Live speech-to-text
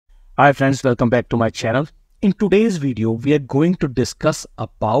Hi friends, welcome back to my channel. In today's video, we are going to discuss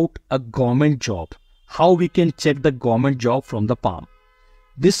about a government job. How we can check the government job from the palm.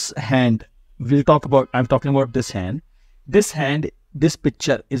 This hand, I'm talking about this hand. This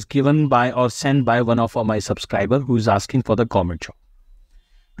picture is given by or sent by one of my subscribers who is asking for the government job.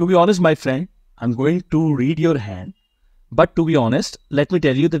 To be honest, my friend, I'm going to read your hand. But to be honest, let me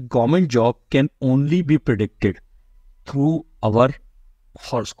tell you, the government job can only be predicted through our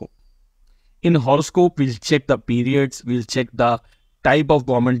horoscope. In horoscope, we'll check the periods, we'll check the type of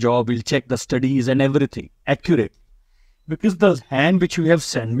government job, we'll check the studies and everything accurate. Because the hand which you have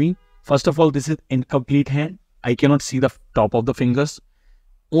sent me, first of all, this is incomplete hand. I cannot see the top of the fingers.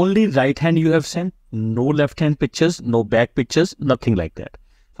 Only right hand you have sent, no left hand pictures, no back pictures, nothing like that.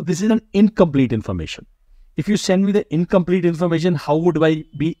 So this is an incomplete information. If you send me the incomplete information, how would I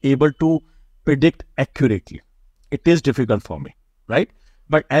be able to predict accurately? It is difficult for me, right?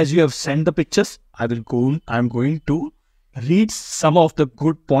 But as you have sent the pictures, I'm going to read some of the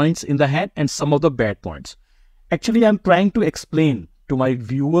good points in the hand and some of the bad points. Actually, I'm trying to explain to my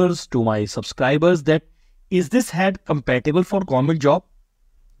viewers, to my subscribers that is this hand compatible for government job?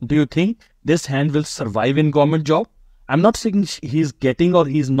 Do you think this hand will survive in government job? I'm not saying he's getting or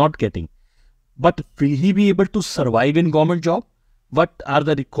he's not getting. But will he be able to survive in government job? What are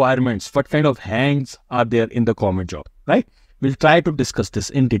the requirements? What kind of hands are there in the government job, right? We'll try to discuss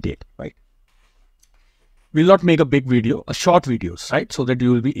this in detail, right? We'll not make a big video, a short videos, right? So that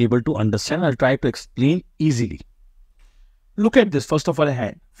you will be able to understand. I'll try to explain easily. Look at this, first of all, a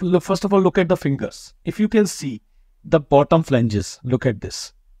hand. First of all, look at the fingers. If you can see the bottom flanges, look at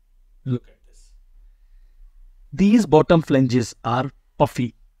this. Look at this. These bottom flanges are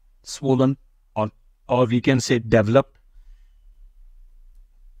puffy, swollen, or we can say developed.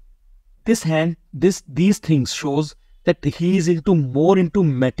 This hand, these things shows that he is more into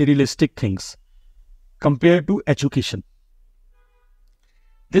materialistic things compared to education.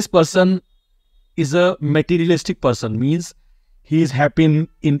 This person is a materialistic person, means he is happy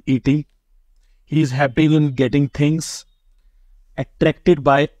in eating, he is happy in getting things, attracted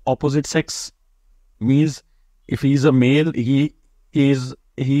by opposite sex, means if he is a male, he is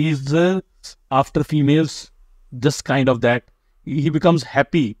after females, just kind of that. He becomes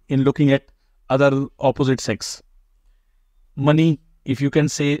happy in looking at other opposite sex. Money, if you can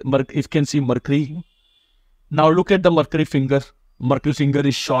see Mercury. Now look at the Mercury finger. Mercury finger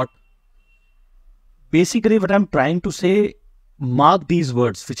is short. Basically, what I'm trying to say, mark these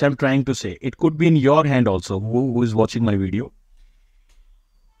words which I'm trying to say. It could be in your hand also, who is watching my video.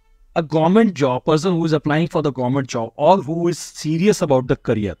 A government job, person who is applying for the government job or who is serious about the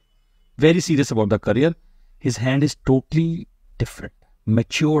career, very serious about the career, his hand is totally different,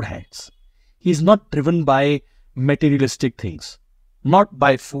 matured hands. He is not driven by materialistic things, not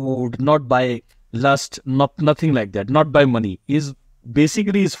by food, not by lust, nothing like that, not by money.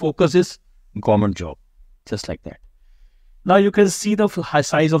 Basically his focus is government job, just like that. Now you can see the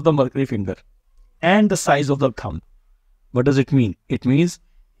size of the Mercury finger and the size of the thumb. What does it mean? It means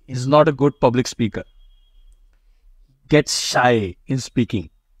he's not a good public speaker, gets shy in speaking.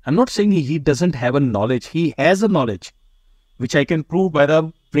 I'm not saying he doesn't have a knowledge. He has a knowledge, which I can prove by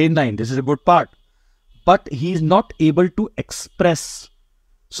the brain line. This is a good part. But he is not able to express.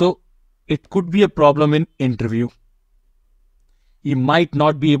 So it could be a problem in interview. He might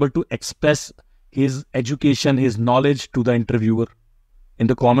not be able to express his education, his knowledge to the interviewer in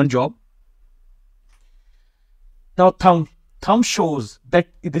the common job. Now thumb shows that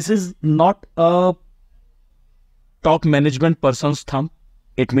this is not a top management person's thumb.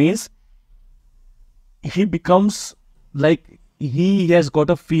 It means he becomes like he has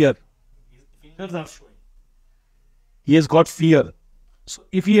got a fear. His fingers are showing. He has got fear. So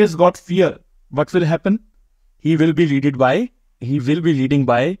if he has got fear, what will happen? He will be leading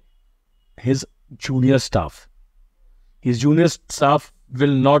by his junior staff. His junior staff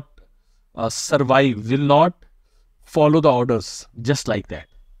will not survive, will not follow the orders, just like that.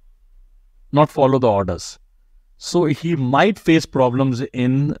 Not follow the orders. So he might face problems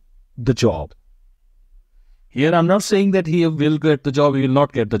in the job. Here I'm not saying that he will get the job, he will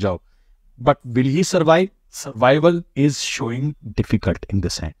not get the job. But will he survive? Survival is showing difficult in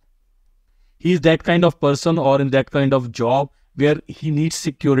this hand. He is that kind of person or in that kind of job where he needs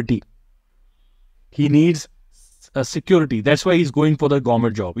security. He needs security. That's why he's going for the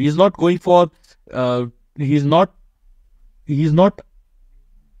government job. He's not going for, he's not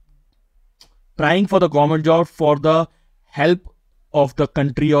trying for the government job for the help of the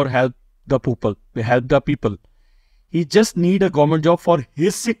country or help the people. He just need a government job for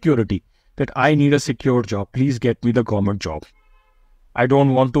his security. That I need a secure job. Please get me the government job. I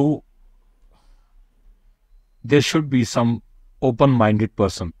don't want to there should be some open-minded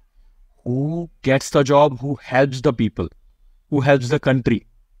person who gets the job, who helps the people, who helps the country,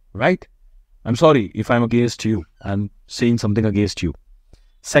 right? I'm sorry if I'm against you. I'm saying something against you.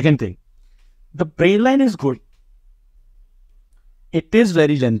 Second thing, the brain line is good. It is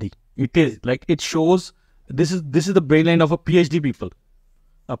very lengthy. It is like it shows this is the brain line of a PhD people,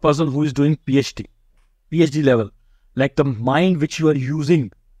 a person who is doing PhD level. Like the mind which you are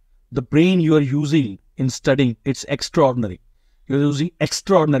using, the brain you are using in studying, it's extraordinary. You're using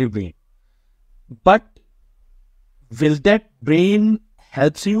extraordinary brain. But will that brain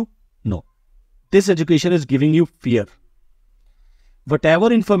helps you? No. This education is giving you fear.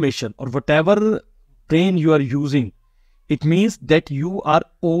 Whatever information or whatever brain you are using, it means that you are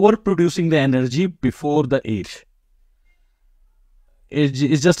overproducing the energy before the age.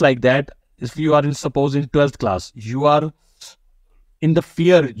 It's just like that. If you are suppose in 12th class, you are in the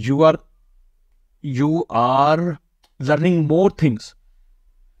fear, you are learning more things.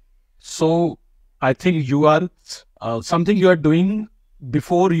 So I think you are something you are doing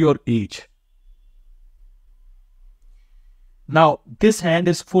before your age. Now, this hand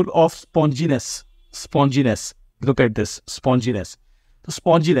is full of sponginess. Look at this, sponginess. The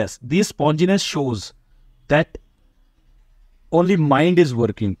sponginess, this sponginess shows that only mind is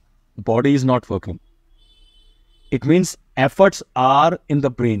working, body is not working. It means efforts are in the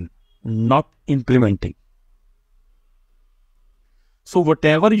brain, not implementing. So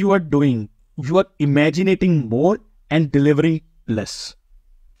whatever you are doing, you are imagining more and delivering less.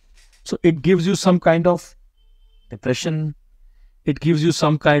 So it gives you some kind of depression. It gives you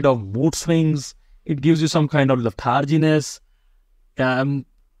some kind of mood swings. It gives you some kind of letharginess. In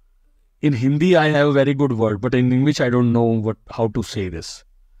Hindi, I have a very good word, but in English, I don't know how to say this.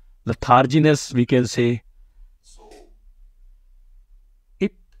 Letharginess, we can say. So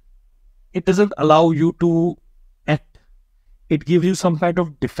it doesn't allow you to act. It gives you some kind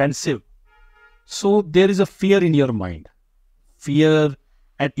of defensive. So there is a fear in your mind, fear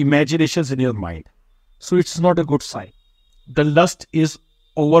and imaginations in your mind. So it's not a good sign. The lust is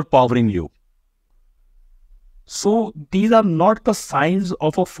overpowering you. So these are not the signs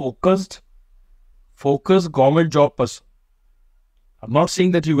of a focused government job person. I'm not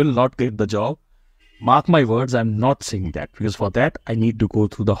saying that you will not get the job. Mark my words, I'm not saying that, because for that I need to go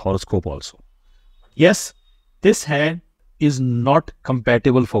through the horoscope also. Yes, this hand is not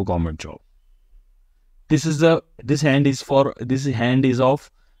compatible for government job. This hand is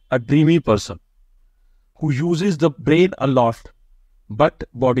of a dreamy person who uses the brain a lot, but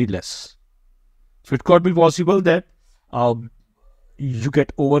body less. So it could be possible that you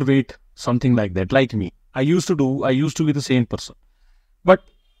get overweight, something like that, like me. I used to be the same person. But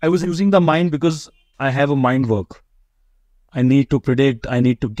I was using the mind because I have a mind work. I need to predict, I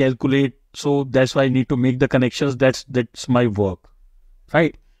need to calculate. So that's why I need to make the connections. That's my work,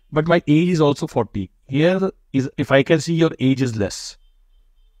 right? But my age is also 40. Here is, if I can see, your age is less.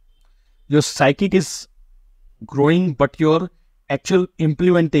 Your psychic is growing, but your actual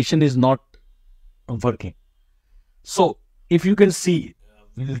implementation is not working. So if you can see,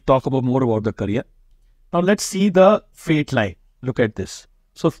 we'll talk more about the career. Now let's see the fate line. Look at this.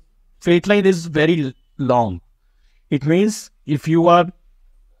 So fate line is very long. It means if you are,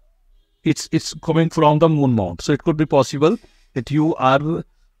 it's coming from the moon mount. So it could be possible that you are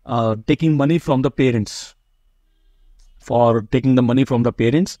taking money from the parents, for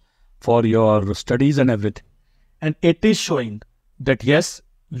your studies and everything. And it is showing that yes,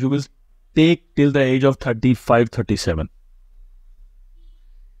 you will take till the age of 35, 37.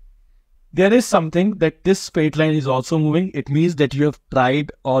 There is something that this fate line is also moving. It means that you have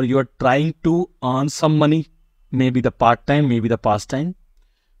tried, or you are trying to earn some money, maybe the part-time, maybe the pastime,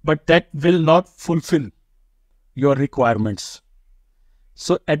 but that will not fulfill your requirements.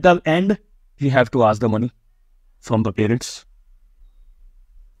 So at the end, you have to ask the money from the parents.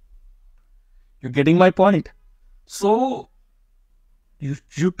 You're getting my point? So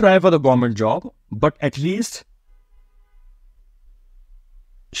you try for the government job, but at least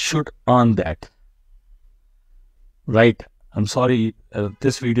should earn that, right? I'm sorry,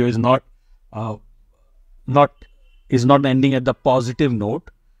 this video is not ending at the positive note,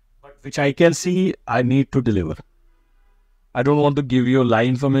 but which I can see I need to deliver. I don't want to give you lie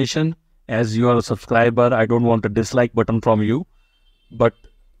information. As you are a subscriber, I don't want a dislike button from you, but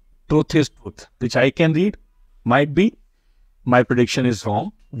truth is truth, which I can read. Might be my prediction is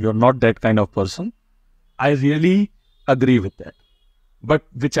wrong. You're not that kind of person. I really agree with that. But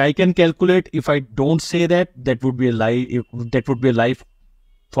which I can calculate, if I don't say that, that would be a lie. That would be a lie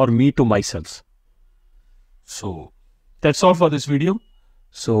for me to myself. So that's all for this video.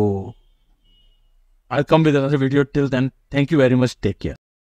 So I'll come with another video. Till then, thank you very much. Take care.